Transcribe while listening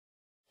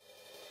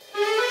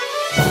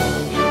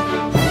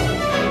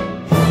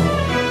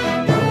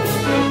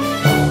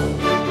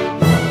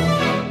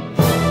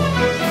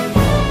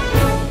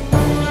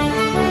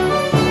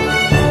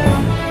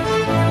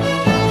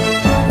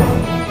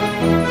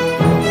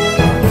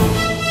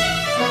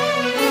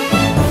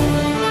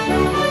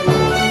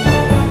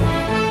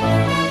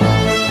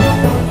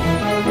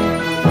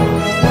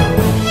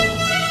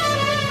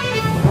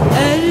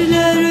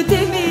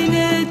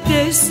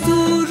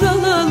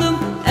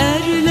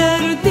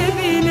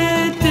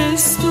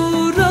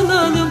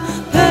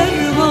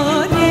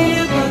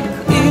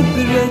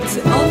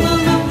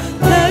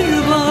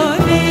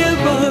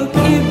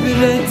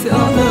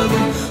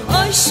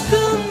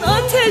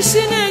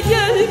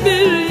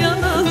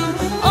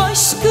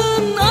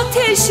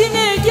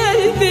ateşine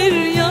gel bir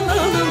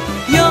yanalım.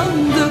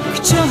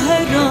 Yandıkça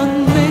her an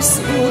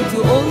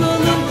mesut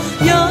olalım.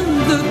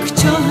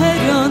 Yandıkça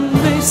her an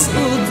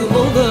mesut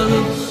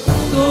olalım.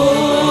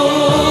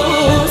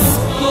 Dost,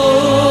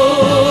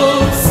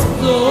 dost,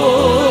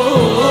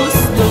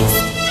 dost, dost.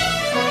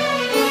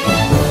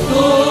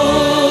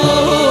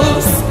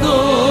 Dost,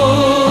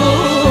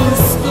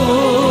 dost,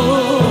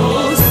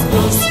 dost,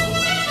 dost.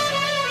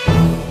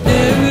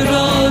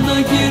 Devrana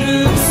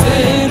girip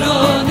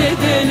seyran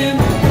edelim.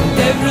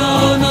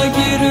 Devrana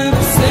girip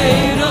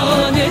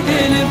seyran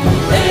edelim.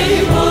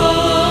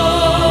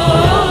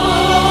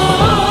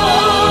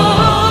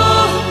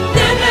 Eyvah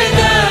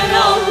demeden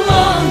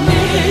Allah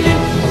diyelim.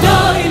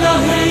 La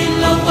ilahe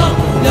illallah,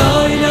 la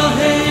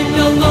ilahe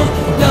illallah,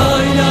 la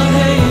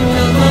ilahe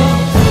illallah.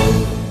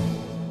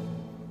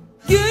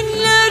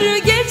 Günler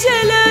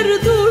geceler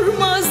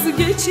durmaz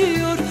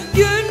geçiyor.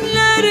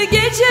 Günler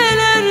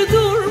geceler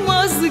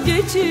durmaz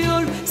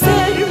geçiyor.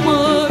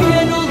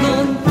 Sermayen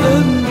olan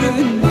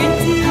ömrün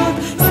bitiyor.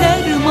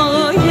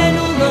 Sermayen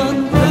olan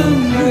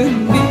ömrün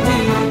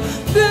bitiyor.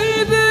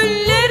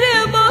 Bülbüllere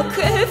bak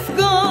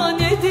efgan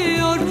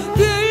ediyor.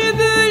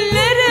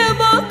 Bülbüllere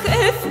bak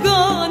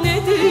efgan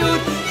ediyor.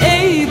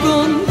 Ey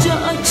Gonca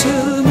açı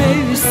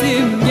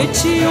mevsim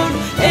geçiyor.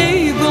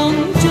 Ey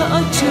Gonca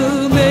açı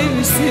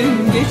mevsim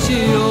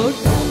geçiyor.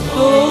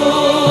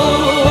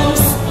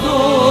 Dost,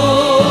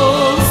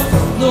 dost,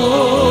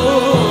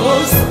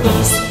 dost,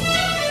 dost.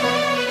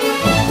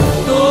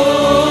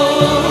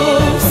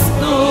 Dost,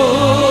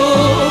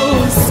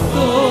 dost,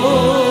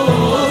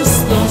 dost,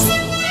 dost.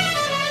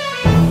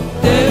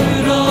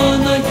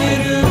 Devrana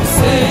girip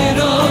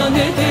seyran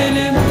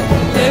edelim.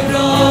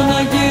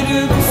 Devrana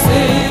girip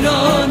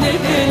seyran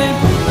edelim.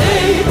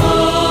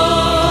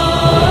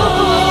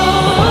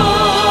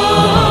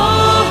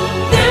 Eyvah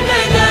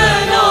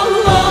demeden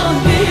Allah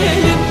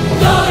diyelim.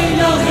 La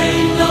ilahe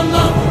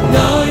illallah,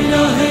 la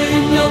ilahe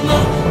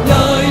illallah,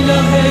 la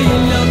ilahe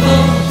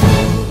illallah.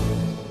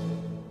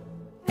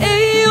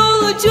 Ey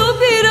yolcu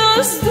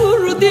biraz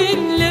dur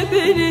dinle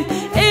beni.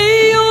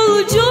 Ey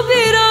yolcu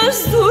biraz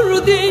dur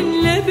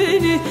dinle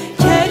beni.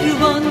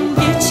 Kervan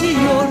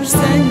geçiyor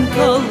sen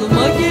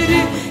kalma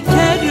geri.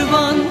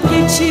 Kervan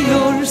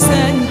geçiyor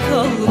sen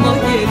kalma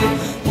geri.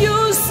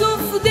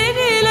 Yusuf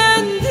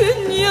denilen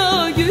dünya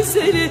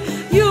güzeli.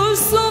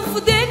 Yusuf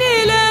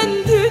denilen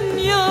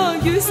dünya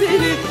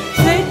güzeli.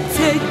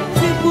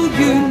 Fethetti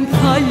bugün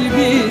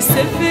kalbi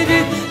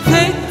seferi.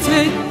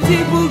 Fethetti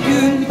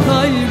bugün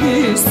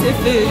kalbi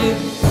seferi.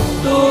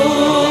 Dost,